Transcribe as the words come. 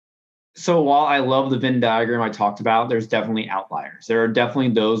So while I love the Venn diagram I talked about, there's definitely outliers. There are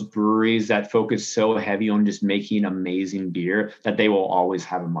definitely those breweries that focus so heavy on just making amazing beer that they will always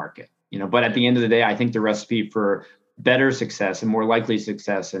have a market. But at the end of the day, I think the recipe for better success and more likely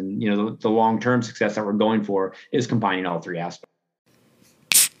success and the long-term success that we're going for is combining all three aspects.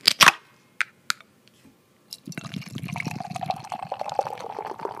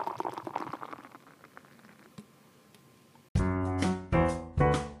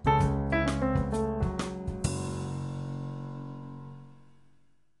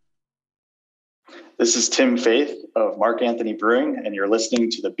 This is Tim Faith of Mark Anthony Brewing, and you're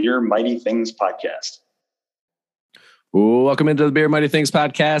listening to the Beer Mighty Things podcast. Welcome into the Beer Mighty Things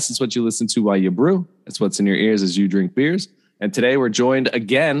podcast. It's what you listen to while you brew. It's what's in your ears as you drink beers. And today we're joined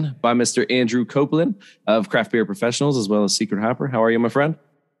again by Mr. Andrew Coplon of Craft Beer Professionals, as well as Secret Hopper. How are you, my friend?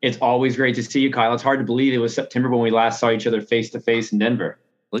 It's always great to see you, Kyle. It's hard to believe it was September when we last saw each other face-to-face in Denver.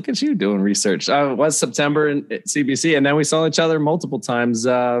 Look at you doing research. It was September at CBC, and then we saw each other multiple times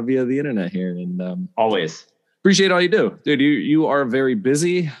via the internet here. And always appreciate all you do, dude. You are very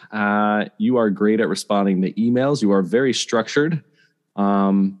busy. You are great at responding to emails. You are very structured.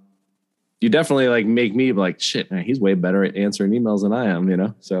 You definitely make me like, shit, man, he's way better at answering emails than I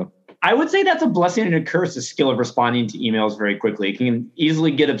am. So I would say that's a blessing and a curse, the skill of responding to emails very quickly. It can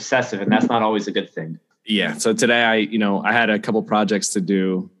easily get obsessive, and that's not always a good thing. Yeah. So today I had a couple projects to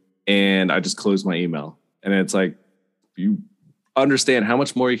do and I just closed my email, and it's like, you understand how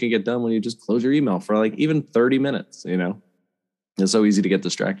much more you can get done when you just close your email for even 30 minutes, It's so easy to get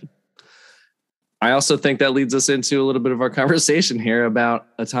distracted. I also think that leads us into a little bit of our conversation here about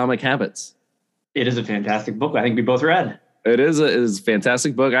Atomic Habits. It is a fantastic book. I think we both read. It is a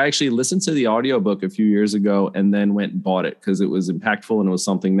fantastic book. I actually listened to the audiobook a few years ago and then went and bought it because it was impactful and it was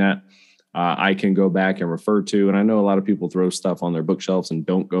something that I can go back and refer to. And I know a lot of people throw stuff on their bookshelves and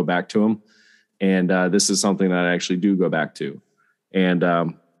don't go back to them. And this is something that I actually do go back to. And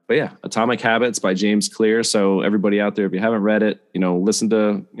but yeah, Atomic Habits by James Clear. So everybody out there, if you haven't read it, listen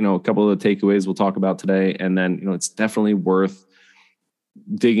to, a couple of the takeaways we'll talk about today. And then, it's definitely worth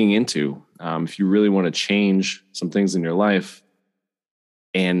digging into if you really want to change some things in your life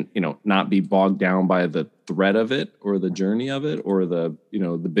and, not be bogged down by the thread of it or the journey of it or the,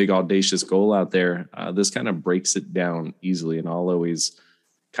 the big audacious goal out there. This kind of breaks it down easily. And I'll always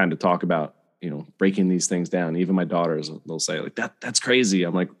kind of talk about, breaking these things down. Even my daughters, they'll say like, that's crazy.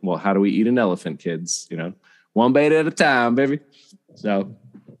 I'm like, well, how do we eat an elephant, kids? One bite at a time, baby. So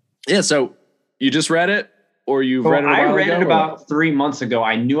yeah. So you just read it? Or you've read it? I read it about 3 months ago.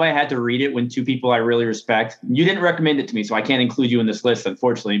 I knew I had to read it when two people I really respect. You didn't recommend it to me, so I can't include you in this list,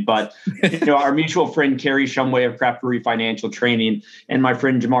 unfortunately. But our mutual friend Carrie Shumway of Craft Brewery Financial Training and my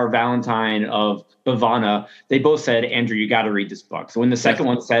friend Jamar Valentine of Bavana, they both said, Andrew, you got to read this book. So when the second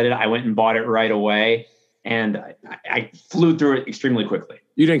one said it, I went and bought it right away, and I flew through it extremely quickly.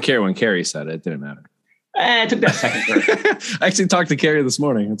 You didn't care when Carrie said it. It didn't matter. I took that second first. I actually talked to Carrie this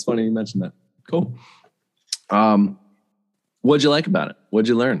morning. It's funny you mentioned that. Cool. What'd you like about it? What'd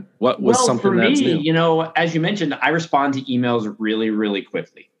you learn? What was something that's new? As you mentioned, I respond to emails really, really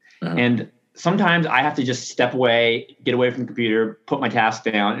quickly. Uh-huh. And sometimes I have to just step away, get away from the computer, put my task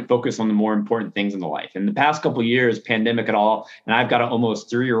down and focus on the more important things in the life. In the past couple of years, pandemic and all, and I've got an almost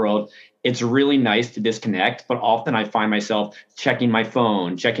 3-year-old, it's really nice to disconnect, but often I find myself checking my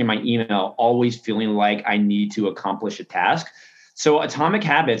phone, checking my email, always feeling like I need to accomplish a task. So Atomic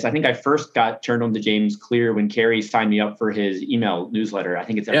Habits, I think I first got turned on to James Clear when Carrie signed me up for his email newsletter. I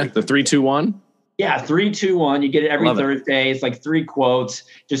think it's the 3-2-1. Yeah, 3-2-1. You get it every Thursday. It's like 3 quotes,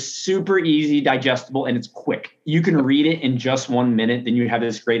 just super easy, digestible, and it's quick. You can read it in just 1 minute. Then you have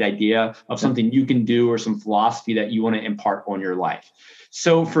this great idea of something you can do or some philosophy that you want to impart on your life.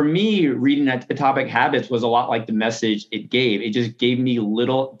 So for me, reading Atomic Habits was a lot like the message it gave. It just gave me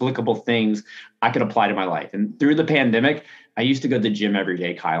little applicable things I could apply to my life. And through the pandemic, I used to go to the gym every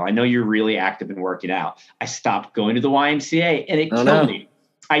day, Kyle. I know you're really active in working out. I stopped going to the YMCA and it killed me.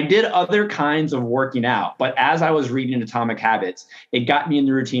 I did other kinds of working out, but as I was reading Atomic Habits, it got me in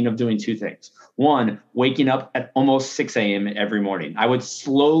the routine of doing 2 things. One, waking up at almost 6 a.m. every morning. I would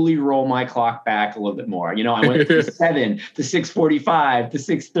slowly roll my clock back a little bit more. I went from 7 to 6:45 to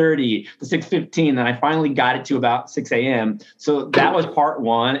 6:30 to 6:15. And I finally got it to about 6 a.m. So that was part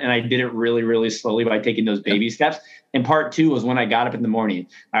one. And I did it really, really slowly by taking those baby steps. And part 2 was when I got up in the morning,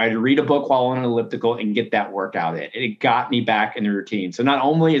 I would read a book while on an elliptical and get that workout in. It got me back in the routine. So not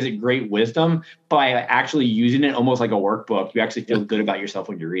only is it great wisdom, by actually using it almost like a workbook, you actually feel good about yourself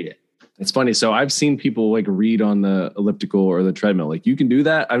when you read it. It's funny. So I've seen people read on the elliptical or the treadmill. You can do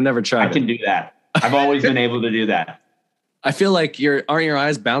that? I've never tried. I can do that. I've always been able to do that. I feel like aren't your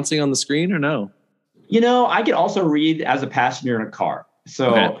eyes bouncing on the screen or no? I could also read as a passenger in a car.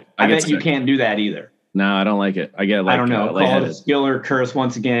 So Okay. I bet you can't do that either. No, I don't like it. I get I don't know. Call it a skill or curse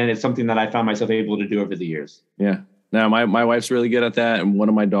once again. It's something that I found myself able to do over the years. Yeah. No, my wife's really good at that. And one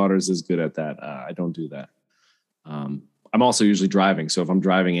of my daughters is good at that. I don't do that. I'm also usually driving. So if I'm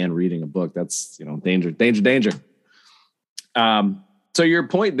driving and reading a book, that's, danger. So your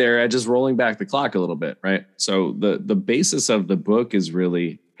point there, just rolling back the clock a little bit, right? So the basis of the book is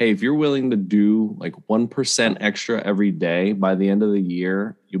really, hey, if you're willing to do like 1% extra every day, by the end of the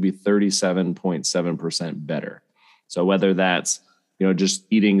year, you'll be 37.7% better. So whether that's, just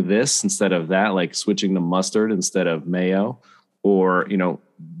eating this instead of that, like switching to mustard instead of mayo, or,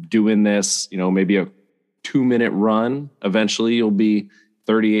 doing this, maybe a 2-minute run, eventually you'll be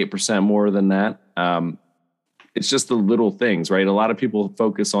 38% more than that. It's just the little things, right? A lot of people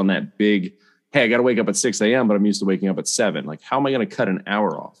focus on that big, hey, I got to wake up at 6 a.m., but I'm used to waking up at 7. Like, how am I going to cut an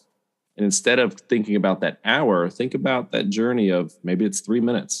hour off? And instead of thinking about that hour, think about that journey of maybe it's 3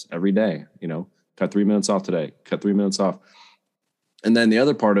 minutes every day, cut 3 minutes off today, cut 3 minutes off. And then the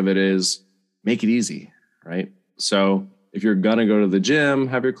other part of it is make it easy, right? So if you're going to go to the gym,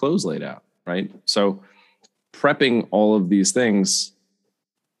 have your clothes laid out, right? So prepping all of these things,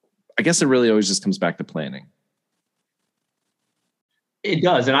 I guess it really always just comes back to planning. It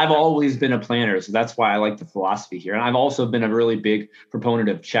does. And I've always been a planner. So that's why I like the philosophy here. And I've also been a really big proponent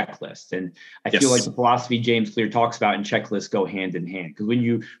of checklists. And I feel like the philosophy James Clear talks about and checklists go hand in hand. Because when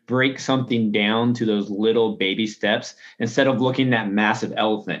you break something down to those little baby steps, instead of looking at that massive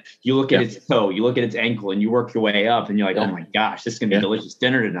elephant, you look at its toe, you look at its ankle, and you work your way up. And you're like, oh my gosh, this is going to be a delicious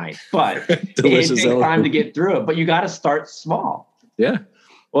dinner tonight. But it takes time to get through it. But you got to start small. Yeah.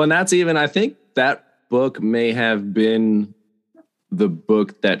 Well, and that's even, I think that book may have been the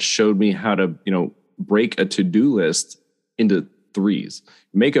book that showed me how to, break a to-do list into threes.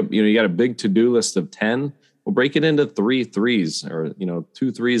 You got a big to-do list of 10. Well, break it into 3 threes or,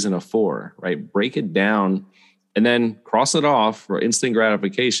 2 threes and a 4, right? Break it down and then cross it off for instant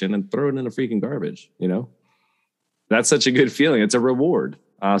gratification and throw it in the freaking garbage. That's such a good feeling. It's a reward.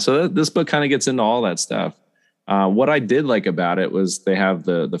 So this book kind of gets into all that stuff. What I did like about it was they have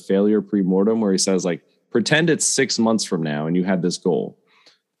the failure pre-mortem where he says, like, pretend it's 6 months from now and you had this goal.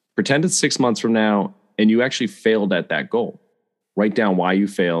 Pretend it's 6 months from now and you actually failed at that goal. Write down why you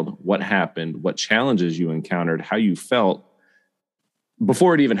failed, what happened, what challenges you encountered, how you felt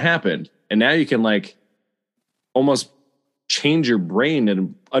before it even happened. And now you can almost change your brain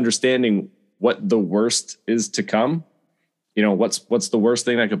and understanding what the worst is to come. What's the worst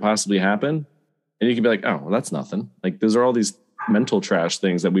thing that could possibly happen? And you can be like, oh, well, that's nothing. Like, those are all these mental trash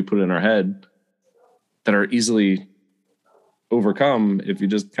things that we put in our head that are easily overcome if you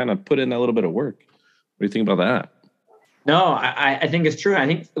just kind of put in that little bit of work. What do you think about that? No, I think it's true. I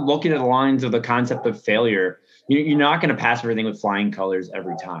think looking at the lines of the concept of failure, you're not going to pass everything with flying colors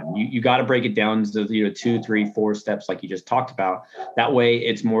every time. You got to break it down to 2, 3, 4 steps like you just talked about. That way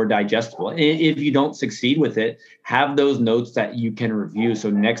it's more digestible. If you don't succeed with it, have those notes that you can review. So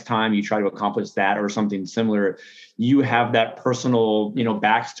next time you try to accomplish that or something similar, you have that personal,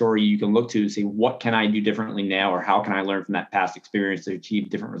 backstory you can look to say, what can I do differently now? Or how can I learn from that past experience to achieve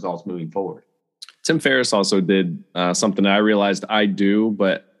different results moving forward? Tim Ferriss also did something that I realized I do,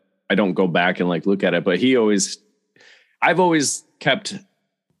 but I don't go back and look at it. But I've always kept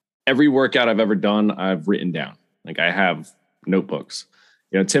every workout I've ever done, I've written down. I have notebooks.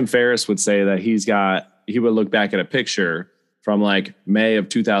 Tim Ferriss would say that he would look back at a picture from May of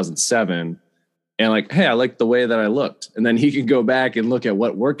 2007 and hey, I like the way that I looked. And then he could go back and look at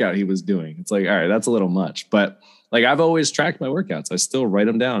what workout he was doing. It's all right, that's a little much. But I've always tracked my workouts. I still write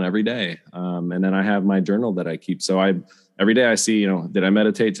them down every day. And then I have my journal that I keep. So every day I see, did I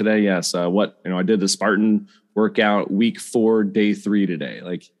meditate today? Yes. I did the Spartan workout week 4, day 3 today.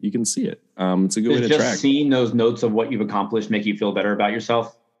 You can see it. It's a good way to track. Just seeing those notes of what you've accomplished make you feel better about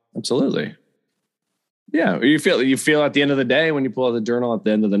yourself? Absolutely. Yeah. You feel at the end of the day when you pull out the journal at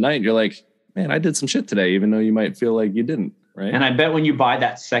the end of the night, you're like, man, I did some shit today, even though you might feel like you didn't. Right. And I bet when you buy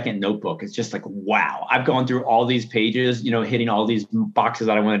that second notebook, it's just wow, I've gone through all these pages, hitting all these boxes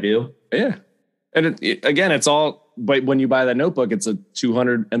that I want to do. Yeah. And again, it's all, but when you buy that notebook, it's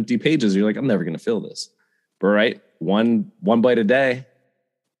 200 empty pages. You're like, I'm never going to fill this. But right. One bite a day,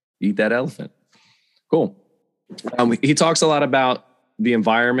 eat that elephant. Cool. He talks a lot about the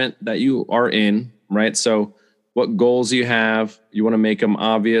environment that you are in, right? So what goals you have, you want to make them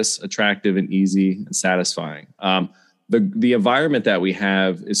obvious, attractive, and easy and satisfying. The environment that we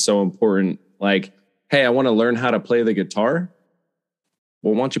have is so important. Hey, I want to learn how to play the guitar.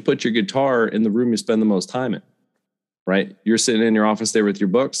 Well, why don't you put your guitar in the room you spend the most time in? right? You're sitting in your office there with your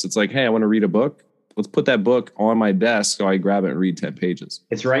books. It's like, hey, I want to read a book. Let's put that book on my desk so I grab it and read 10 pages.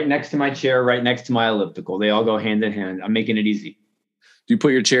 It's right next to my chair, right next to my elliptical. They all go hand in hand. I'm making it easy. Do you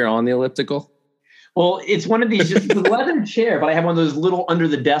put your chair on the elliptical? Well, it's one of these, just a leather chair, but I have one of those little under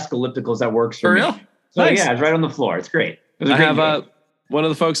the desk ellipticals that works for me. Real? So Nice. yeah, it's right on the floor. It's great. I have one of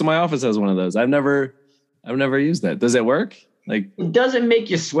the folks in my office has one of those. I've never used that. Does it work? Like, it doesn't make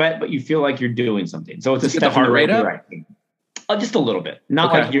you sweat, but you feel like you're doing something. So it's a step the heart in the right rate up? direction. Just a little bit,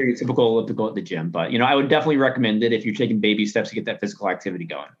 not like your typical elliptical at the gym, but I would definitely recommend it if you're taking baby steps to get that physical activity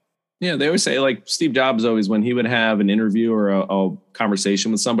going. Yeah, they always say, like, Steve Jobs always, when he would have an interview or a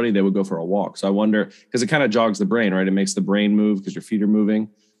conversation with somebody, they would go for a walk. So I wonder, because it kind of jogs the brain, right? It makes the brain move because your feet are moving.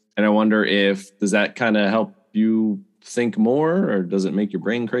 And I wonder does that kind of help you think more, or does it make your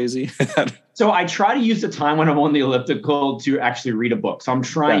brain crazy? So I try to use the time when I'm on the elliptical to actually read a book. So I'm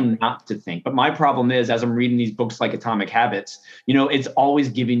trying not to think. But my problem is, as I'm reading these books like Atomic Habits, it's always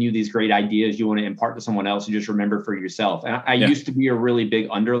giving you these great ideas you want to impart to someone else and just remember for yourself. And I used to be a really big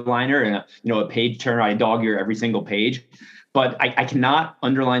underliner and a page turner. I dog ear every single page. But I cannot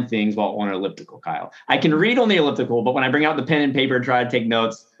underline things while on an elliptical, Kyle. I can read on the elliptical, but when I bring out the pen and paper and try to take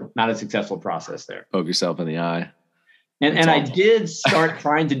notes, not a successful process there. Poke yourself in the eye. And I did start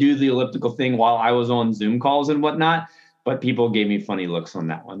trying to do the elliptical thing while I was on Zoom calls and whatnot, but people gave me funny looks on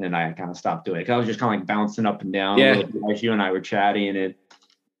that one, and I kind of stopped doing it. Cause I was just kind of like bouncing up and down. Yeah. As you and I were chatting, and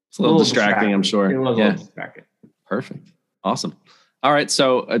it's a little distracting, I'm sure. It was a little distracting. Perfect. Awesome. All right.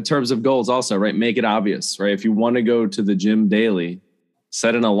 So in terms of goals also, right, make it obvious, right? If you want to go to the gym daily,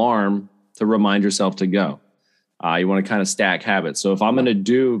 set an alarm to remind yourself to go. You want to kind of stack habits. So if I'm going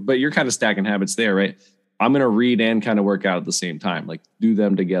to but you're kind of stacking habits there, right? I'm going to read and kind of work out at the same time, like do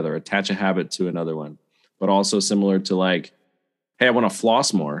them together, attach a habit to another one, but also similar to like, hey, I want to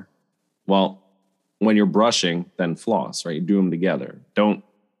floss more. Well, when you're brushing, then floss, right? You do them together. Don't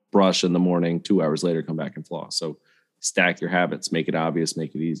brush in the morning, 2 hours later, come back and floss. So stack your habits, make it obvious,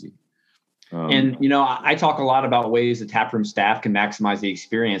 make it easy. And, I talk a lot about ways the taproom staff can maximize the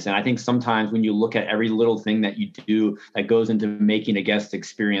experience. And I think sometimes when you look at every little thing that you do that goes into making a guest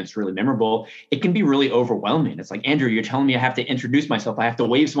experience really memorable, it can be really overwhelming. It's like, Andrew, you're telling me I have to introduce myself. I have to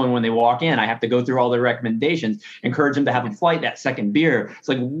wave someone when they walk in. I have to go through all their recommendations, encourage them to have a flight, that second beer. It's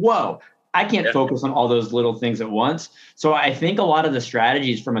like, whoa. I can't focus on all those little things at once. So I think a lot of the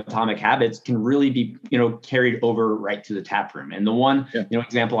strategies from Atomic Habits can really be, carried over right to the tap room. And the one,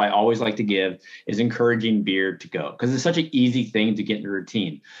 example I always like to give is encouraging beer to go, because it's such an easy thing to get in a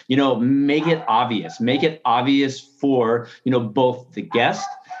routine. Make it obvious for, both the guest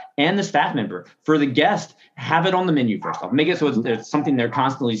and the staff member. For the guest, have it on the menu first off. Make it so it's something they're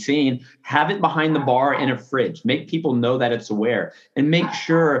constantly seeing. Have it behind the bar in a fridge. Make people know that it's aware. And make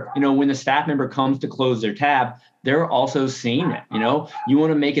sure, when the staff member comes to close their tab, they're also seeing it. You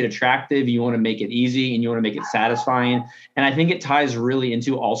want to make it attractive, you want to make it easy, and you want to make it satisfying. And I think it ties really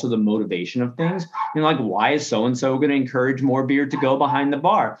into also the motivation of things. Like, why is so-and-so going to encourage more beer to go behind the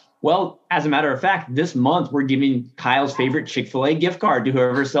bar? Well, as a matter of fact, this month we're giving Kyle's favorite Chick-fil-A gift card to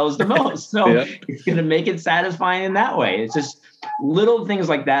whoever sells the most. So it's going to make it satisfying in that way. It's just little things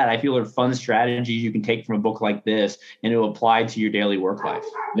like that I feel are fun strategies you can take from a book like this and to apply to your daily work life.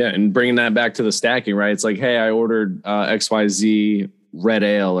 Yeah. And bringing that back to the stacking, right? It's like, hey, I ordered XYZ red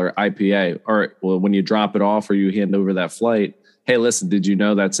ale or IPA. All right, well, when you drop it off or you hand over that flight, hey, listen, did you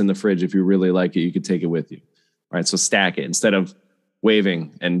know that's in the fridge? If you really like it, you could take it with you. All right. So stack it instead of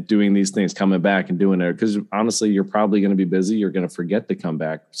waving and doing these things, coming back and doing it. Because honestly, you're probably going to be busy. You're going to forget to come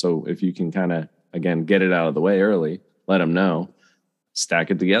back. So if you can kind of, again, get it out of the way early, let them know, stack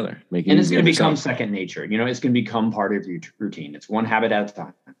it together. Make it and it's going to become second nature. It's going to become part of your routine. It's one habit at a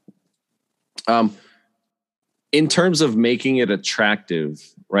time. In terms of making it attractive,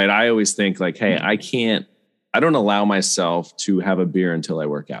 right? I always think like, hey, I don't allow myself to have a beer until I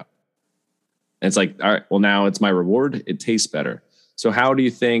work out. And it's like, all right, well, now it's my reward. It tastes better. So how do you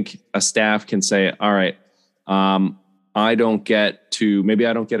think a staff can say, all right, I don't get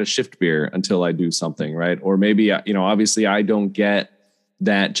a shift beer until I do something, right? Or maybe, obviously I don't get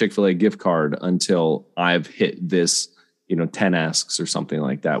that Chick-fil-A gift card until I've hit this, 10 asks or something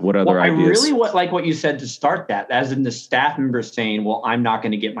like that. What other ideas? I really like what you said to start that, as in the staff member saying, well, I'm not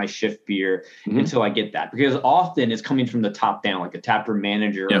going to get my shift beer until I get that. Because often it's coming from the top down, like a taproom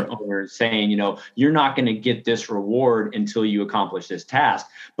manager or owner saying, you're not going to get this reward until you accomplish this task.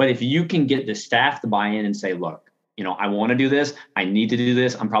 But if you can get the staff to buy in and say, look, I want to do this. I need to do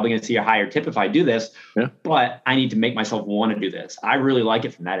this. I'm probably going to see a higher tip if I do this, but I need to make myself want to do this. I really like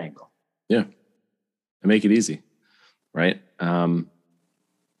it from that angle. Yeah. And make it easy. Right.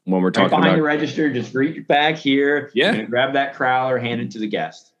 when we're Right talking behind about the register, just reach back here. Yeah. And grab that crowler, hand it to the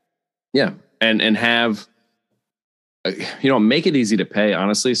guest. Yeah. And have, make it easy to pay,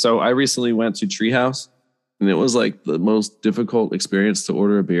 honestly. So I recently went to Treehouse, and it was like the most difficult experience to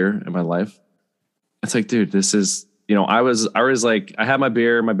order a beer in my life. It's like, dude, this is, I was like, I had my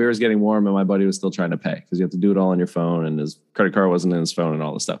beer was getting warm, and my buddy was still trying to pay because you have to do it all on your phone, and his credit card wasn't in his phone and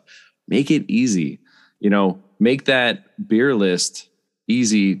all this stuff. Make it easy, make that beer list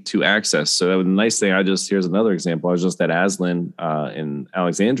easy to access. So the nice thing, here's another example. I was just at Aslan in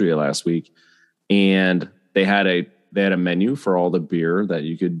Alexandria last week, and they had a menu for all the beer that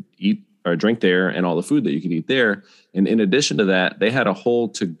you could eat or drink there and all the food that you could eat there. And in addition to that, they had a whole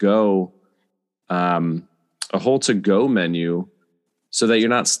to go menu so that you're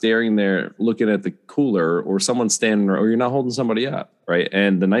not staring there looking at the cooler or someone standing or you're not holding somebody up. Right.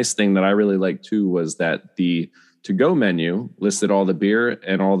 And the nice thing that I really liked too was that the to go menu listed all the beer,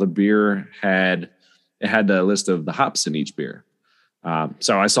 and all the beer had the list of the hops in each beer.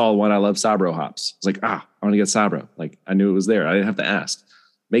 So I saw one. I love Sabro hops. It's like, I want to get Sabro. Like, I knew it was there. I didn't have to ask.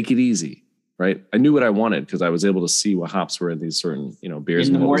 Make it easy, right? I knew what I wanted because I was able to see what hops were in these certain, beers.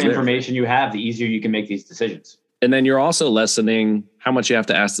 And the more information you have, the easier you can make these decisions. And then you're also lessening how much you have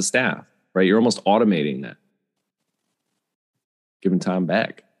to ask the staff, right? You're almost automating that. Giving time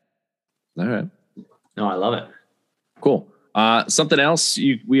back. All right. No, I love it. Cool. Something else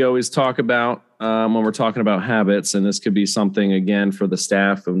we always talk about when we're talking about habits, and this could be something, again, for the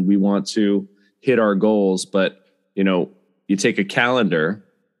staff, and we want to hit our goals, but, you take a calendar,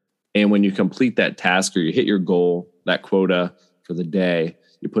 and when you complete that task or you hit your goal, that quota for the day,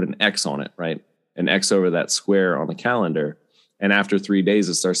 you put an X on it, right? An X over that square on the calendar. And after 3 days,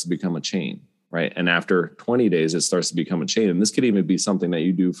 it starts to become a chain, right? And after 20 days, it starts to become a chain. And this could even be something that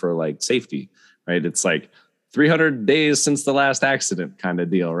you do for like safety, right? It's like 300 days since the last accident kind of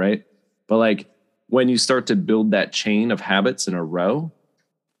deal, right? But like when you start to build that chain of habits in a row,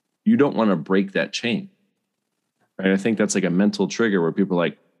 you don't want to break that chain, right? I think that's like a mental trigger where people are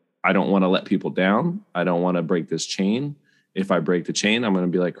like, I don't want to let people down. I don't want to break this chain. If I break the chain, I'm going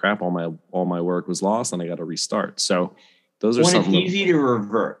to be like, crap, all my work was lost and I got to restart. So those are something. It's easy to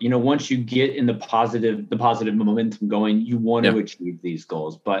revert. Once you get in the positive momentum going, you want to achieve these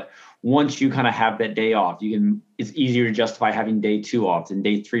goals. But once you kind of have that day off, it's easier to justify having day 2 off and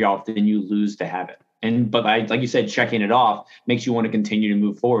day 3 off than you lose the habit. But like you said, checking it off makes you want to continue to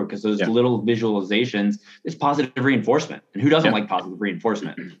move forward because those little visualizations is positive reinforcement. And who doesn't like positive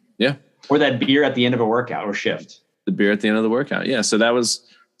reinforcement? Yeah. Or that beer at the end of a workout or shift. The beer at the end of the workout. Yeah. So that was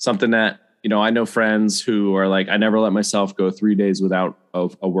something that, I know friends who are like, I never let myself go 3 days without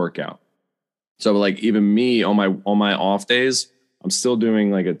a workout. So like even me on my off days, I'm still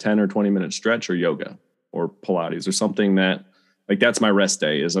doing like a 10 or 20 minute stretch or yoga or Pilates or something that like, that's my rest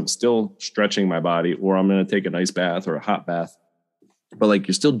day is I'm still stretching my body, or I'm going to take an ice bath or a hot bath, but like,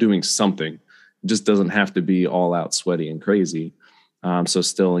 you're still doing something. It just doesn't have to be all out sweaty and crazy. So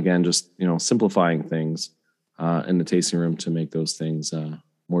still, again, just, simplifying things in the tasting room to make those things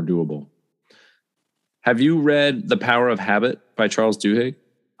more doable. Have you read The Power of Habit by Charles Duhigg?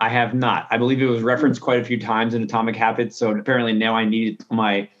 I have not. I believe it was referenced quite a few times in Atomic Habits. So apparently now I need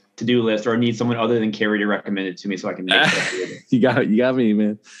my to-do list, or I need someone other than Carrie to recommend it to me so I can make it. You got me,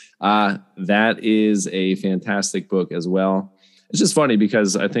 man. That is a fantastic book as well. It's just funny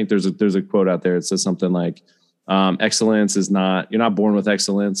because I think there's a quote out there. It says something like, excellence is you're not born with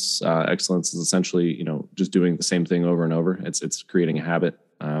excellence. Excellence is essentially, just doing the same thing over and over. It's creating a habit.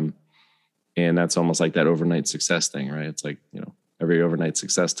 And that's almost like that overnight success thing, right? It's like, every overnight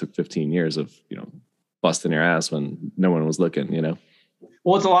success took 15 years of, busting your ass when no one was looking,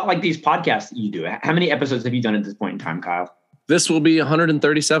 Well, it's a lot like these podcasts that you do. How many episodes have you done at this point in time, Kyle? This will be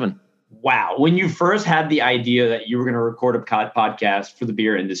 137. Wow. When you first had the idea that you were going to record a podcast for the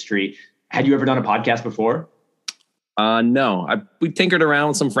beer industry, had you ever done a podcast before? No, we tinkered around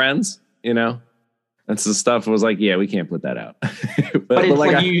with some friends, That's the stuff was like, yeah, we can't put that out. but it's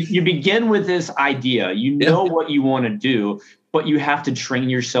like you begin with this idea, what you want to do, but you have to train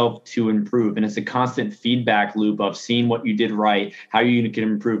yourself to improve. And it's a constant feedback loop of seeing what you did right, how you can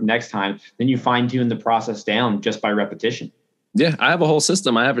improve next time. Then you fine tune the process down just by repetition. Yeah, I have a whole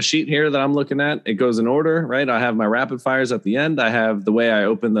system. I have a sheet here that I'm looking at. It goes in order, right? I have my rapid fires at the end. I have the way I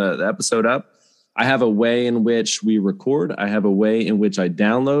open the episode up. I have a way in which we record. I have a way in which I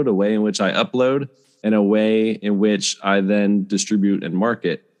download, a way in which I upload, and a way in which I then distribute and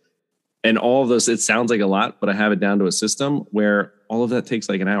market. And all of those, it sounds like a lot, but I have it down to a system where all of that takes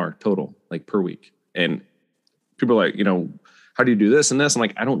like an hour total, like per week. And people are like, how do you do this and this? I'm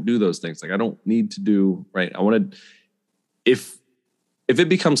like, I don't do those things. Like, I don't need to do, right? I want to, if If it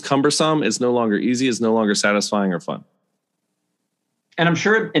becomes cumbersome, it's no longer easy, it's no longer satisfying or fun. And I'm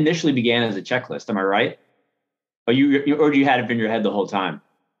sure it initially began as a checklist. Am I right? Or you had it in your head the whole time?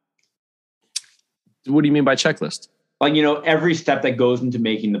 What do you mean by checklist? Like, every step that goes into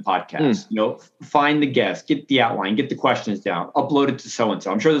making the podcast, find the guest, get the outline, get the questions down, upload it to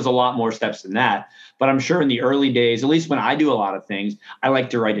so-and-so. I'm sure there's a lot more steps than that, but I'm sure in the early days, at least when I do a lot of things, I like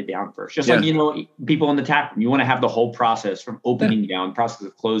to write it down first. Just like, people in the tap room, you want to have the whole process from opening down, process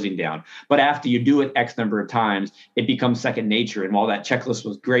of closing down. But after you do it X number of times, it becomes second nature. And while that checklist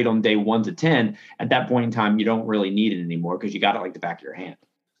was great on day 1 to 10, at that point in time, you don't really need it anymore because you got it like the back of your hand.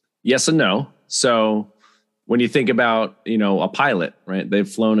 Yes and no. So when you think about, a pilot, right? They've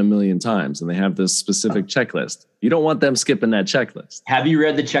flown a million times and they have this specific checklist. You don't want them skipping that checklist. Have you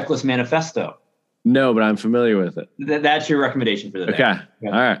read the Checklist Manifesto? No, but I'm familiar with it. That's your recommendation for the day. Okay. Yeah.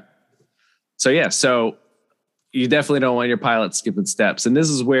 All right. So you definitely don't want your pilot skipping steps. And this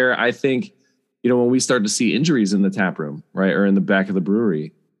is where I think, when we start to see injuries in the tap room, right? Or in the back of the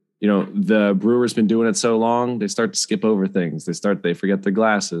brewery, the brewer's been doing it so long, they start to skip over things. They forget their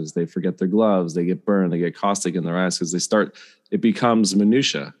glasses, they forget their gloves, they get burned, they get caustic in their eyes because it becomes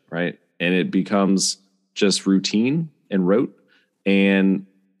minutia, right? And it becomes just routine and rote, and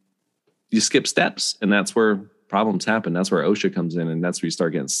you skip steps, and that's where problems happen. That's where OSHA comes in, and that's where you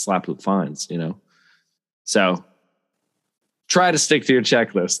start getting slapped with fines, So try to stick to your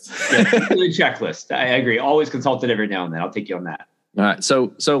checklist. Yeah, the checklist. I agree. Always consult it every now and then. I'll take you on that. All right.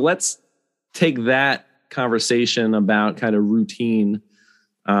 So let's take that conversation about kind of routine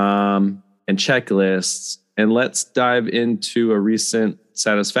and checklists, and let's dive into a recent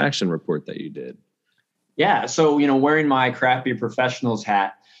satisfaction report that you did. Yeah. So, wearing my craft beer professionals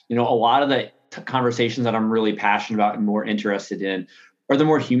hat, a lot of the conversations that I'm really passionate about and more interested in are the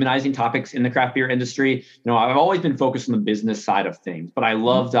more humanizing topics in the craft beer industry. I've always been focused on the business side of things, but I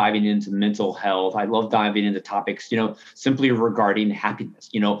love diving into mental health. I love diving into topics, simply regarding happiness.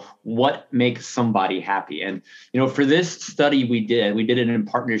 What makes somebody happy? And, for this study we did it in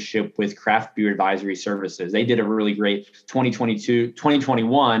partnership with Craft Beer Advisory Services. They did a really great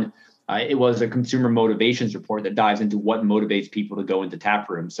 2021. It was a consumer motivations report that dives into what motivates people to go into tap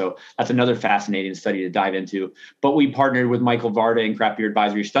rooms. So that's another fascinating study to dive into. But we partnered with Michael Varda and Craft Beer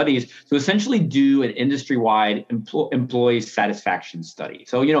Advisory Studies to essentially do an industry-wide employee satisfaction study.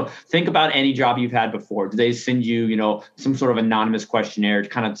 So, think about any job you've had before. Do they send you, some sort of anonymous questionnaire to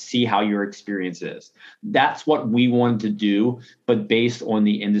kind of see how your experience is? That's what we wanted to do, but based on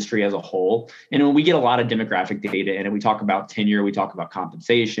the industry as a whole. And when we get a lot of demographic data in it, we talk about tenure, we talk about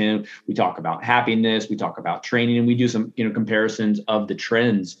compensation, we talk about happiness, we talk about training, and we do some, comparisons of the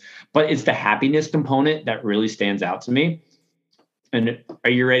trends. But it's the happiness component that really stands out to me. And are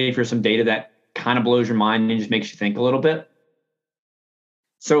you ready for some data that kind of blows your mind and just makes you think a little bit?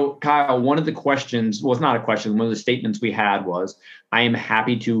 So, Kyle, one of the questions, well, it's not a question, one of the statements we had was, I am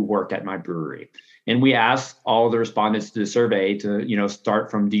happy to work at my brewery. And we asked all the respondents to the survey to,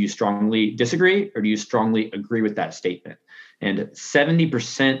 start from, do you strongly disagree or do you strongly agree with that statement? And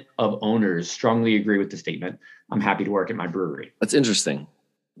 70% of owners strongly agree with the statement, I'm happy to work at my brewery. That's interesting.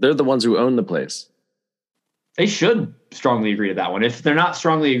 They're the ones who own the place. They should strongly agree to that one. If they're not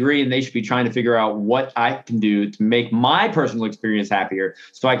strongly agreeing, they should be trying to figure out what I can do to make my personal experience happier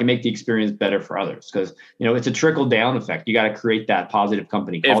so I can make the experience better for others. Because, it's a trickle down effect. You got to create that positive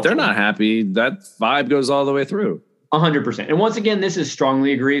company culture. If they're not happy, that vibe goes all the way through. 100%. And once again, this is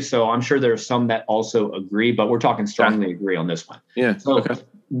strongly agree. So I'm sure there are some that also agree, but we're talking strongly agree on this one. Yeah. So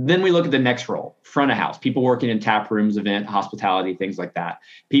then we look at the next role, front of house, people working in tap rooms, event, hospitality, things like that.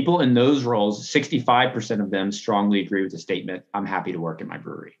 People in those roles, 65% of them strongly agree with the statement, I'm happy to work at my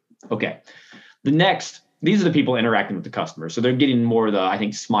brewery. Okay. These are the people interacting with the customers. So they're getting more of the, I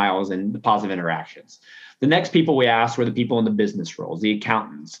think, smiles and the positive interactions. The next people we asked were the people in the business roles, the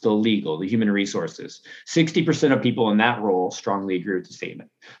accountants, the legal, the human resources. 60% of people in that role strongly agree with the statement.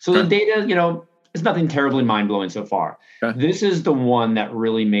 So the data, is nothing terribly mind-blowing so far. Okay. This is the one that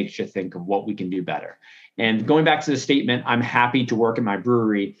really makes you think of what we can do better. And going back to the statement, I'm happy to work at my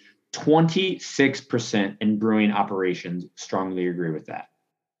brewery, 26% in brewing operations strongly agree with that.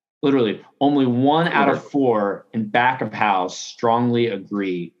 Literally, only 1 out of 4 in back of house strongly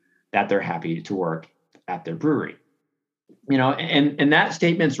agree that they're happy to work at their brewery. And that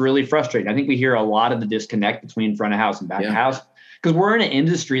statement's really frustrating. I think we hear a lot of the disconnect between front of house and back of house. because we're in an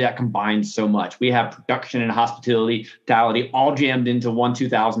industry that combines so much. We have production and hospitality all jammed into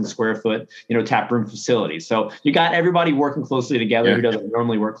 2,000 square foot, tap room facility. So you got everybody working closely together who doesn't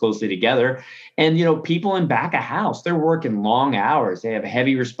normally work closely together. And, people in back of house, they're working long hours. They have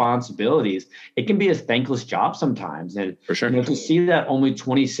heavy responsibilities. It can be a thankless job sometimes. And for sure, to see that only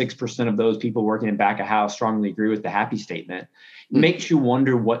 26% of those people working in back of house strongly agree with the happy statement makes you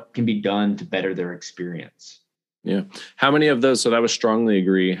wonder what can be done to better their experience. Yeah. How many of those? So that was strongly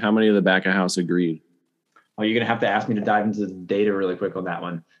agree. How many of the back of house agreed? Oh, you're going to have to ask me to dive into the data really quick on that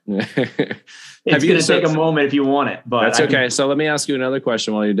one. It's going to take a moment if you want it, but that's okay. So let me ask you another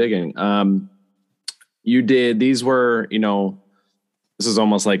question while you're digging. These were, this is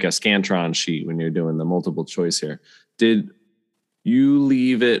almost like a Scantron sheet when you're doing the multiple choice here. Did you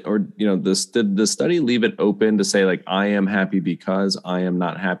leave it, or, did the study leave it open to say like, I am happy because, I am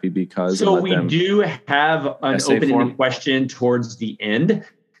not happy because? So we do have an open-ended question towards the end.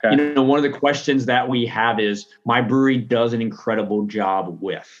 Okay. One of the questions that we have is, my brewery does an incredible job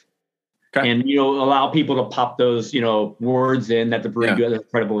with. Okay. And, allow people to pop those, words in that the brewery does an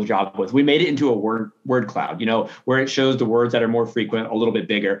incredible job with. We made it into a word cloud, where it shows the words that are more frequent, a little bit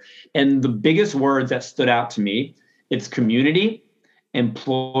bigger. And the biggest words that stood out to me, it's community,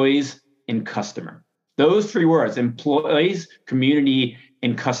 employees, and customer. Those three words, employees, community,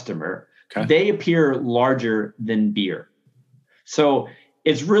 and customer, they appear larger than beer. So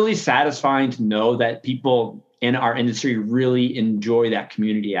it's really satisfying to know that people in our industry really enjoy that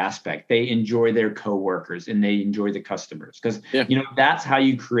community aspect. They enjoy their coworkers and they enjoy the customers because, that's how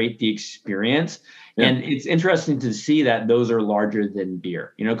you create the experience. Yeah. And it's interesting to see that those are larger than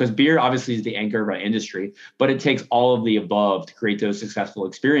beer, because beer obviously is the anchor of our industry, but it takes all of the above to create those successful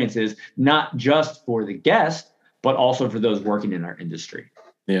experiences, not just for the guest, but also for those working in our industry.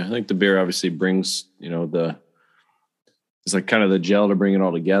 Yeah, I think the beer obviously brings, it's like kind of the gel to bring it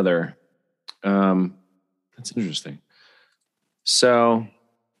all together. That's interesting. So,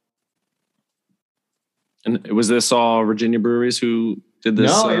 and was this all Virginia breweries who did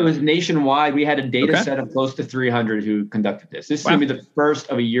this? No, it was nationwide. We had a data set of close to 300 who conducted this. This is going to be the first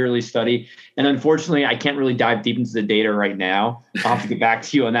of a yearly study. And unfortunately, I can't really dive deep into the data right now. I'll have to get back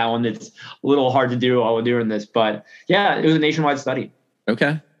to you on that one. It's a little hard to do while we're doing this. But yeah, it was a nationwide study.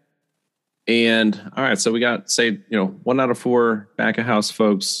 Okay. And all right, so we got, say, 1 out of 4 back of house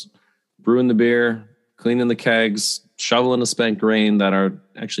folks brewing the beer, cleaning the kegs, shoveling the spent grain that are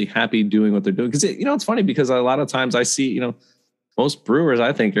actually happy doing what they're doing. Because, it's funny because a lot of times I see, most brewers,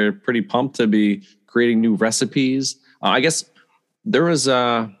 I think, are pretty pumped to be creating new recipes. I guess there was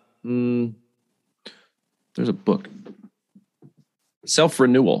there's a book,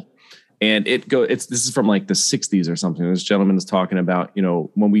 Self-Renewal. And this is from like the 60s or something. This gentleman is talking about,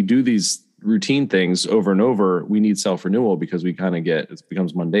 when we do these routine things over and over, we need self-renewal because we kind of it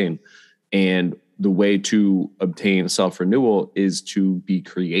becomes mundane. And the way to obtain self-renewal is to be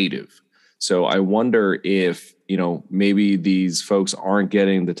creative. So I wonder if, maybe these folks aren't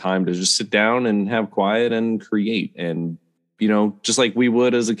getting the time to just sit down and have quiet and create. And, just like we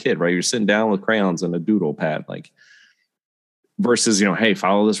would as a kid, right? You're sitting down with crayons and a doodle pad, like, versus, hey,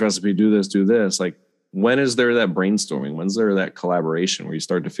 follow this recipe, do this. Like, when is there that brainstorming? When's there that collaboration where you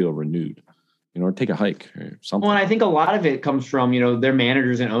start to feel renewed? Or take a hike or something. Well, and I think a lot of it comes from, their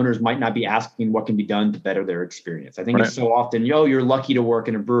managers and owners might not be asking what can be done to better their experience. I think it's so often, you're lucky to work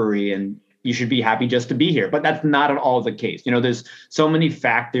in a brewery and you should be happy just to be here. But that's not at all the case. There's so many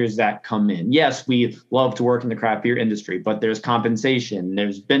factors that come in. Yes, we love to work in the craft beer industry, but there's compensation,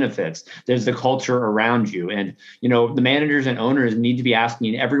 there's benefits, there's the culture around you. And, the managers and owners need to be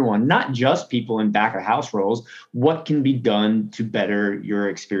asking everyone, not just people in back of house roles, what can be done to better your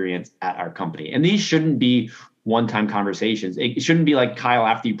experience at our company? And these shouldn't be one-time conversations. It shouldn't be like, Kyle,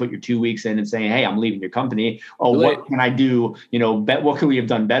 after you put your 2 weeks in and saying, hey, I'm leaving your company. Oh, what can I do? What can we have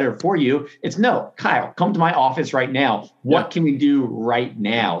done better for you? It's no, Kyle, come to my office right now. What can we do right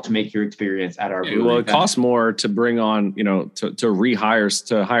now to make your experience at our brewery? Well, it costs more to bring on, to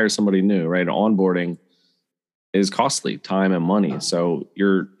hire somebody new, right? Onboarding is costly, time and money. So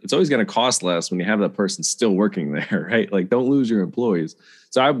it's always going to cost less when you have that person still working there, right? Like, don't lose your employees.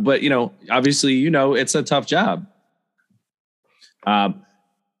 So, but obviously, it's a tough job.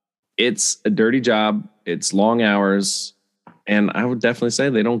 It's a dirty job. It's long hours. And I would definitely say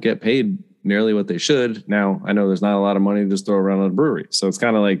they don't get paid nearly what they should. Now, I know there's not a lot of money to just throw around at a brewery. So it's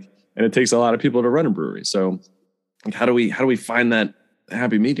kind of like, and it takes a lot of people to run a brewery. So how do we find that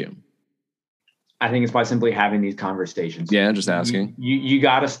happy medium? I think it's by simply having these conversations. Yeah, just asking. You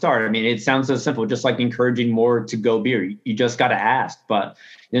got to start. I mean, it sounds so simple, just like encouraging more to go beer. You just got to ask. But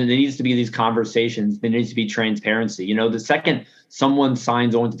there needs to be these conversations. There needs to be transparency. The second someone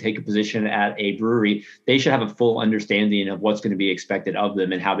signs on to take a position at a brewery, they should have a full understanding of what's going to be expected of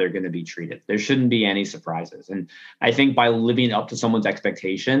them and how they're going to be treated. There shouldn't be any surprises. And I think by living up to someone's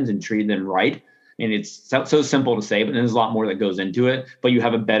expectations and treating them right, and it's so simple to say, but there's a lot more that goes into it, but you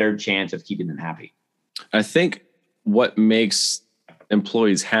have a better chance of keeping them happy. I think what makes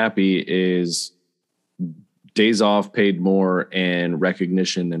employees happy is days off paid more and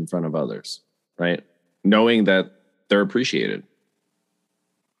recognition in front of others, right? Knowing that they're appreciated.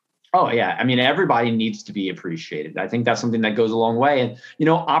 Oh, yeah. I mean, everybody needs to be appreciated. I think that's something that goes a long way. And,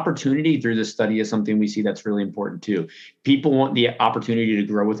 opportunity through this study is something we see that's really important too. People want the opportunity to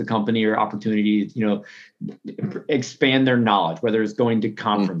grow with the company or opportunity, expand their knowledge, whether it's going to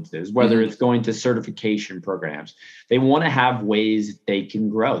conferences, whether it's going to certification programs. They want to have ways they can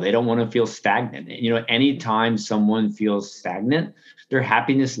grow. They don't want to feel stagnant. Anytime someone feels stagnant, their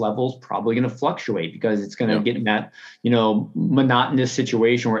happiness level is probably going to fluctuate because it's going to get in that, monotonous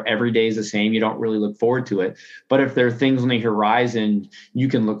situation where every day is the same. You don't really look forward to it. But if there are things on the horizon you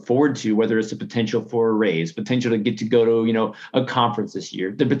can look forward to, whether it's the potential for a raise, potential to get to go to, a conference this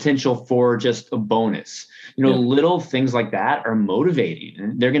year, the potential for just a bonus, little things like that are motivating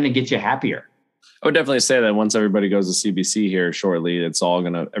and they're going to get you happier. I would definitely say that once everybody goes to CBC here shortly,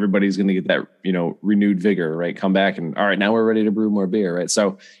 everybody's going to get that, renewed vigor, right? Come back and all right, now we're ready to brew more beer, right?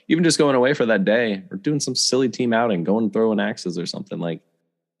 So even just going away for that day or doing some silly team outing, going and throwing axes or something, like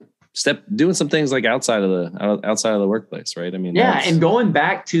doing some things like outside of the workplace, right? I mean, and going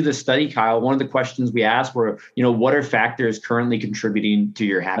back to the study, Kyle, one of the questions we asked were, what are factors currently contributing to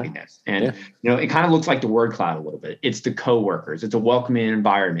your happiness? And, it kind of looks like the word cloud a little bit. It's the coworkers, it's a welcoming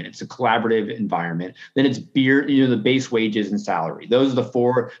environment, it's a collaborative environment. Then it's beer, the base wages and salary. Those are the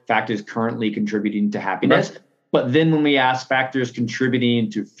 4 factors currently contributing to happiness. Right. But then when we ask factors contributing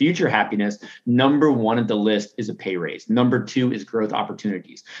to future happiness, number 1 at the list is a pay raise. Number 2 is growth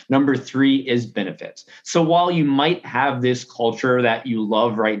opportunities. Number 3 is benefits. So while you might have this culture that you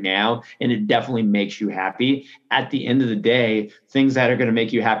love right now, and it definitely makes you happy, at the end of the day, things that are going to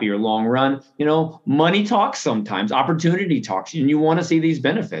make you happier long run, money talks sometimes, opportunity talks, and you want to see these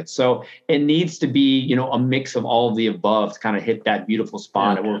benefits. So it needs to be, a mix of all of the above to kind of hit that beautiful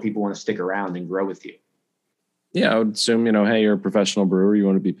spot where people want to stick around and grow with you. Yeah, I would assume, hey, you're a professional brewer. You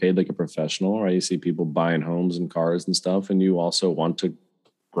want to be paid like a professional, right? You see people buying homes and cars and stuff, and you also want to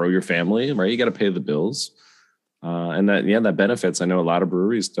grow your family, right? You got to pay the bills. And that benefits. I know a lot of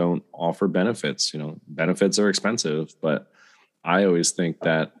breweries don't offer benefits. Benefits are expensive, but I always think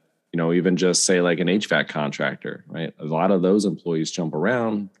that, even just say like an HVAC contractor, right? A lot of those employees jump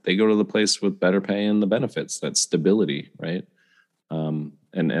around. They go to the place with better pay and the benefits, that stability, right?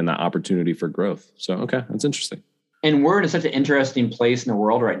 And the opportunity for growth. So, okay, that's interesting. And we're in such an interesting place in the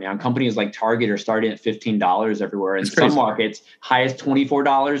world right now. Companies like Target are starting at $15 everywhere. In some markets, high as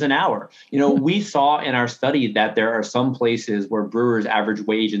 $24 an hour. We saw in our study that there are some places where brewers' average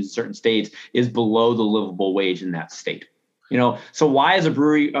wage in certain states is below the livable wage in that state. So why is a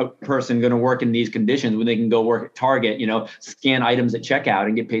brewery person going to work in these conditions when they can go work at Target, scan items at checkout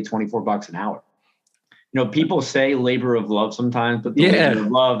and get paid $24 an hour? People say labor of love sometimes, but the labor of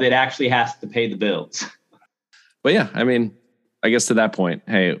love, it actually has to pay the bills. But yeah, I mean, I guess to that point,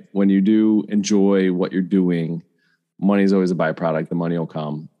 hey, when you do enjoy what you're doing, money is always a byproduct. The money will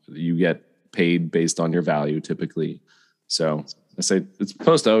come. You get paid based on your value typically. So I say it's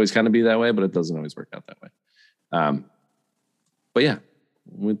supposed to always kind of be that way, but it doesn't always work out that way. But yeah,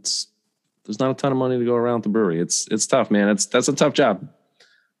 there's not a ton of money to go around at the brewery. It's tough, man. That's a tough job.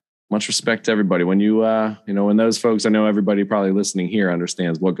 Much respect to everybody. When you, when those folks, I know everybody probably listening here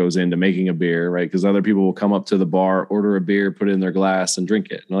understands what goes into making a beer, right? Because other people will come up to the bar, order a beer, put it in their glass and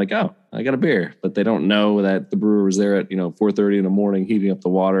drink it. And they're like, oh, I got a beer. But they don't know that the brewer was there at, 4:30 in the morning, heating up the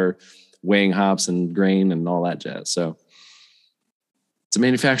water, weighing hops and grain and all that jazz. So it's a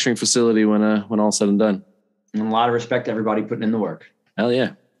manufacturing facility when all's said and done. And a lot of respect to everybody putting in the work. Hell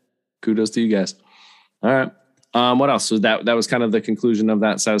yeah. Kudos to you guys. All right. What else? So that was kind of the conclusion of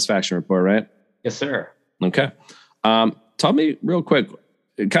that satisfaction report, right? Yes, sir. Okay. Tell me real quick,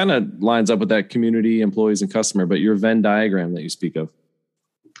 it kind of lines up with that community, employees, and customer, but your Venn diagram that you speak of.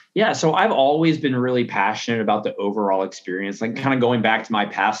 Yeah, so I've always been really passionate about the overall experience, like kind of going back to my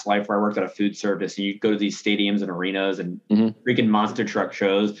past life where I worked at a food service and you go to these stadiums and arenas and freaking monster truck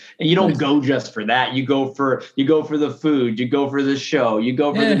shows. And you don't go just for that. You go for the food, you go for the show, you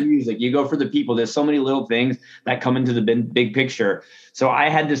go for the music, you go for the people. There's so many little things that come into the big picture. So I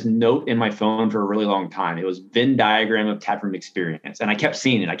had this note in my phone for a really long time. It was Venn diagram of taproom experience. And I kept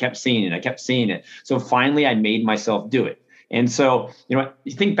seeing it. So finally I made myself do it. And so, you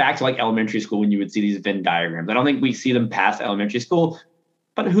think back to like elementary school when you would see these Venn diagrams. I don't think we see them past elementary school,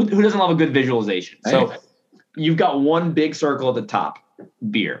 but who doesn't love a good visualization? Hey. So you've got one big circle at the top,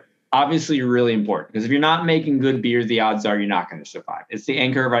 beer. Obviously really important because if you're not making good beer, the odds are you're not going to survive. It's the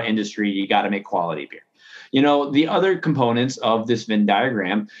anchor of our industry. You got to make quality beer. The other components of this Venn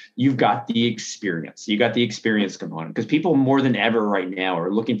diagram, you've got the experience. You got the experience component because people more than ever right now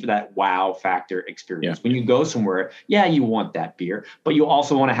are looking for that wow factor experience. Yeah. When you go somewhere, you want that beer, but you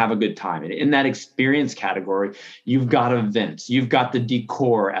also want to have a good time. And in that experience category, you've got events, you've got the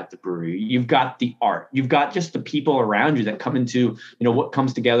decor at the brewery, you've got the art, you've got just the people around you that come into, what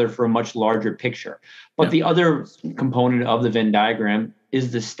comes together for a much larger picture. But the other component of the Venn diagram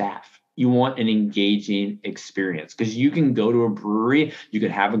is the staff. You want an engaging experience because you can go to a brewery, you could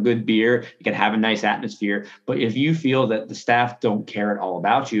have a good beer, you can have a nice atmosphere. But if you feel that the staff don't care at all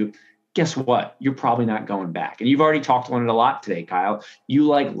about you, guess what? You're probably not going back. And you've already talked on it a lot today, Kyle. You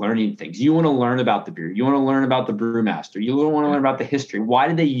like learning things. You want to learn about the beer. You want to learn about the brewmaster. You want to learn about the history. Why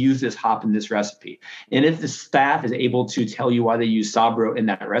did they use this hop in this recipe? And if the staff is able to tell you why they use Sabro in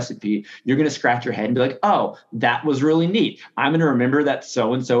that recipe, you're going to scratch your head and be like, oh, that was really neat. I'm going to remember that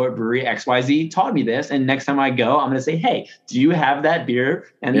so-and-so at brewery XYZ taught me this. And next time I go, I'm going to say, hey, do you have that beer?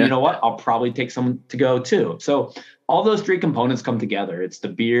 And you know what? I'll probably take someone to go too. So all those three components come together. It's the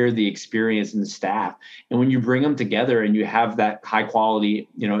beer, the experience, and the staff. And when you bring them together and you have that high quality,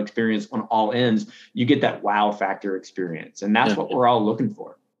 experience on all ends, you get that wow factor experience. And that's what we're all looking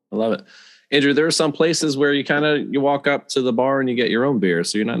for. I love it. Andrew, there are some places where you walk up to the bar and you get your own beer.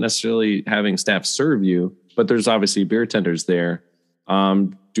 So you're not necessarily having staff serve you, but there's obviously beer tenders there.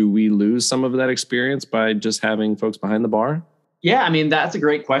 Do we lose some of that experience by just having folks behind the bar? Yeah, I mean, that's a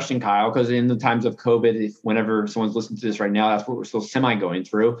great question, Kyle, because in the times of COVID, whenever someone's listening to this right now, that's what we're still going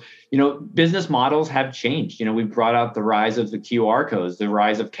through. Business models have changed. We've brought out the rise of the QR codes, the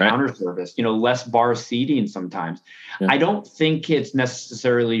rise of counter service, less bar seating sometimes. Yeah. I don't think it's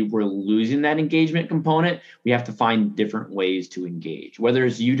necessarily we're losing that engagement component. We have to find different ways to engage, whether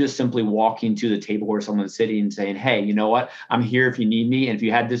it's you just simply walking to the table where someone's sitting and saying, hey, you know what? I'm here if you need me. And if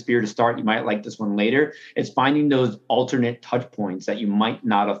you had this beer to start, you might like this one later. It's finding those alternate touch points that you might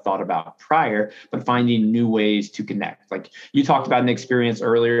not have thought about prior, but finding new ways to connect. Like you talked about an experience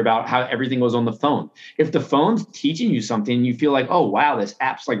earlier about how everything was on the phone. If the phone's teaching you something, you feel like, oh, wow, this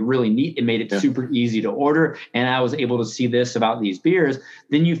app's like really neat. It made it super easy to order. And I was able to see this about these beers.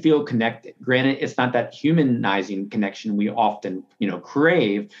 Then you feel connected. Granted, it's not that humanizing connection we often,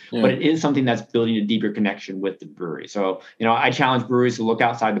 crave, but it is something that's building a deeper connection with the brewery. So, I challenge breweries to look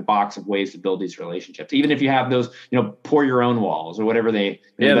outside the box of ways to build these relationships. Even if you have those, pour your own walls or whatever they.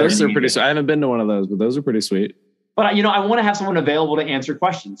 Those are pretty sweet. I haven't been to one of those, but those are pretty sweet. But, I want to have someone available to answer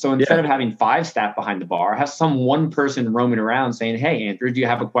questions. So instead of having 5 staff behind the bar, have one person roaming around saying, hey, Andrew, do you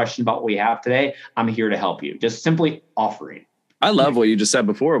have a question about what we have today? I'm here to help you. Just simply offering. I love what you just said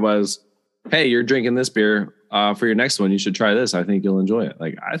before was, hey, you're drinking this beer for your next one. You should try this. I think you'll enjoy it.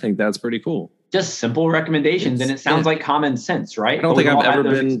 Like, I think that's pretty cool. Just simple recommendations. And it sounds like common sense, right? I don't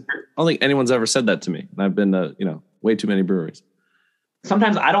think anyone's ever said that to me. And I've been to, way too many breweries.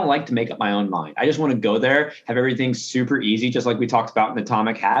 Sometimes I don't like to make up my own mind. I just want to go there, have everything super easy, just like we talked about in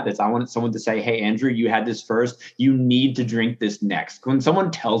Atomic Habits. I want someone to say, hey, Andrew, you had this first. You need to drink this next. When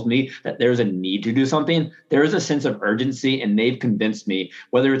someone tells me that there's a need to do something, there is a sense of urgency, and they've convinced me,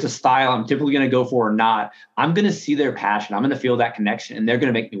 whether it's a style I'm typically going to go for or not, I'm going to see their passion. I'm going to feel that connection, and they're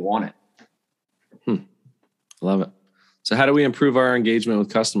going to make me want it. Love it. So how do we improve our engagement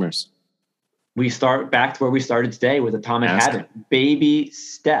with customers? We start back to where we started today with Atomic Habit, baby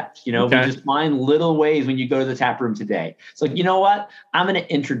steps. We just find little ways when you go to the tap room today. It's like, you know what? I'm going to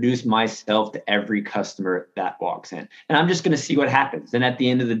introduce myself to every customer that walks in, and I'm just going to see what happens. And at the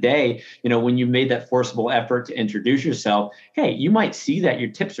end of the day, when you made that forcible effort to introduce yourself, hey, you might see that your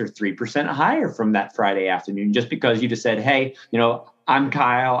tips are 3% higher from that Friday afternoon, just because you just said, hey, I'm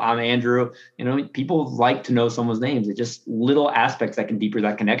Kyle, I'm Andrew. People like to know someone's names. It's just little aspects that can deepen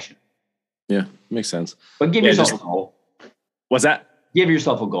that connection. Yeah, makes sense. But give yourself a goal. What's that? Give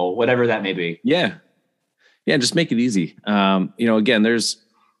yourself a goal, whatever that may be. Yeah. Just make it easy. Again, there's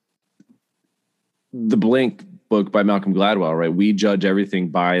the blank book by Malcolm Gladwell, right? We judge everything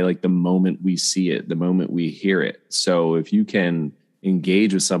by like the moment we see it, the moment we hear it. So if you can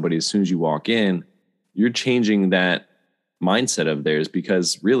engage with somebody as soon as you walk in, you're changing that mindset of theirs,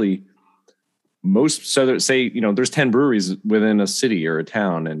 because really there's 10 breweries within a city or a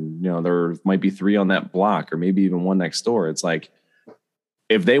town, and there might be 3 on that block or maybe even one next door. It's like,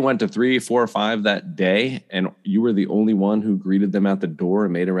 if they went to 3, 4, or 5 that day and you were the only one who greeted them at the door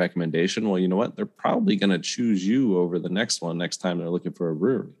and made a recommendation, well, you know what? They're probably going to choose you over the next one next time they're looking for a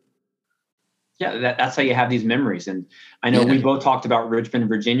brewery. Yeah, that's how you have these memories. And I know we both talked about Richmond,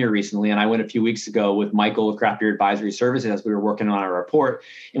 Virginia recently, and I went a few weeks ago with Michael of Craft Beer Advisory Services as we were working on our report,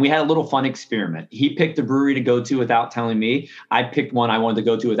 and we had a little fun experiment. He picked a brewery to go to without telling me. I picked one I wanted to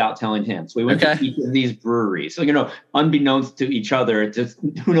go to without telling him. So we went to each of these breweries. So, unbeknownst to each other, just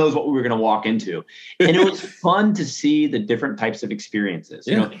who knows what we were going to walk into. And it was fun to see the different types of experiences.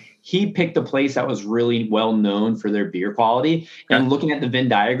 He picked a place that was really well known for their beer quality. And looking at the Venn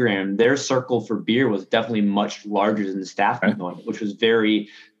diagram, their circle for beer was definitely much larger than the staff component, which was very,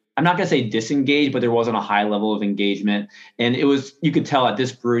 I'm not going to say disengaged, but there wasn't a high level of engagement. And you could tell at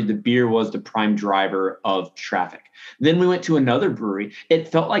this brewery, the beer was the prime driver of traffic. Then we went to another brewery. It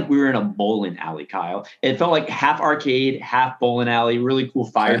felt like we were in a bowling alley, Kyle. It felt like half arcade, half bowling alley, really cool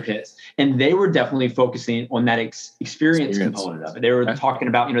fire pits. And they were definitely focusing on that experience component of it. They were talking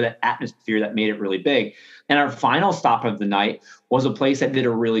about, that atmosphere that made it really big. And our final stop of the night was a place that did a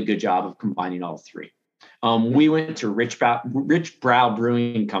really good job of combining all 3. We went to Rich Brow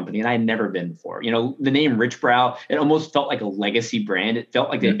Brewing Company, and I had never been before. The name Rich Brow, it almost felt like a legacy brand. It felt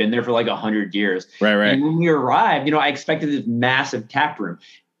like they'd been there for like 100 years. Right. And when we arrived, I expected this massive tap room.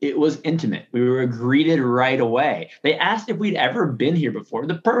 It was intimate. We were greeted right away. They asked if we'd ever been here before.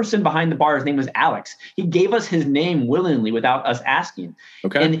 The person behind the bar, his name was Alex. He gave us his name willingly without us asking.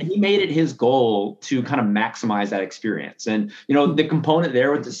 Okay. And he made it his goal to kind of maximize that experience. And, the component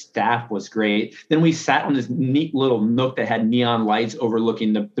there with the staff was great. Then we sat on this neat little nook that had neon lights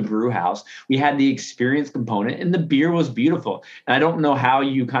overlooking the brew house. We had the experience component, and the beer was beautiful. And I don't know how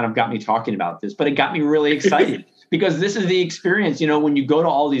you kind of got me talking about this, but it got me really excited. Because this is the experience, when you go to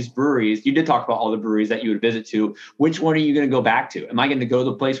all these breweries, you did talk about all the breweries that you would visit to. Which one are you going to go back to? Am I going to go to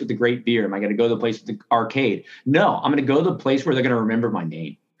the place with the great beer? Am I going to go to the place with the arcade? No, I'm going to go to the place where they're going to remember my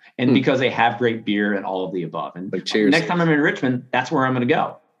name. And because they have great beer and all of the above. And next time I'm in Richmond, that's where I'm going to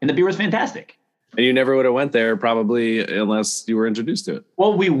go. And the beer was fantastic. And you never would have went there probably unless you were introduced to it.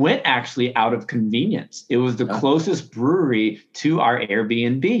 Well, we went actually out of convenience. It was the closest brewery to our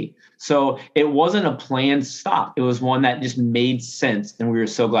Airbnb. So it wasn't a planned stop. It was one that just made sense. And we were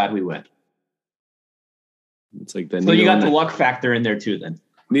so glad we went. It's like so you got the luck factor in there too then.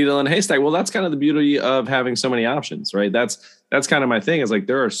 Needle and haystack. Well, that's kind of the beauty of having so many options, right? That's kind of my thing, is like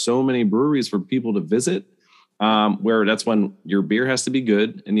there are so many breweries for people to visit. Where that's when your beer has to be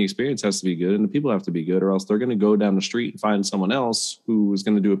good and the experience has to be good and the people have to be good, or else they're going to go down the street and find someone else who is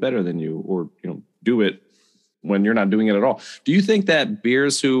going to do it better than you, or, do it when you're not doing it at all. Do you think that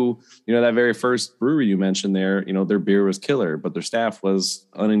beers who, that very first brewery you mentioned there, their beer was killer, but their staff was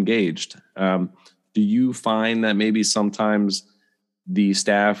unengaged? Do you find that maybe sometimes the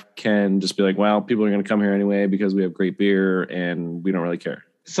staff can just be like, well, people are going to come here anyway because we have great beer and we don't really care?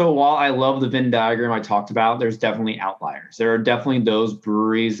 So while I love the Venn diagram I talked about, there's definitely outliers. There are definitely those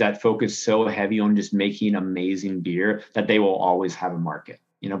breweries that focus so heavy on just making amazing beer that they will always have a market,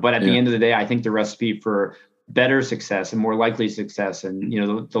 but at the end of the day, I think the recipe for better success and more likely success and,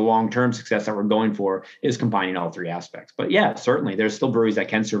 the long-term success that we're going for is combining all 3 aspects. But yeah, certainly there's still breweries that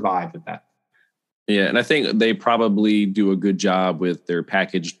can survive with that. Yeah, and I think they probably do a good job with their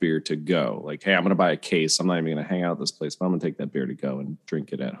packaged beer to go. Like, hey, I'm going to buy a case. I'm not even going to hang out at this place, but I'm going to take that beer to go and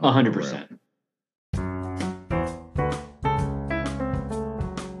drink it at home. 100%.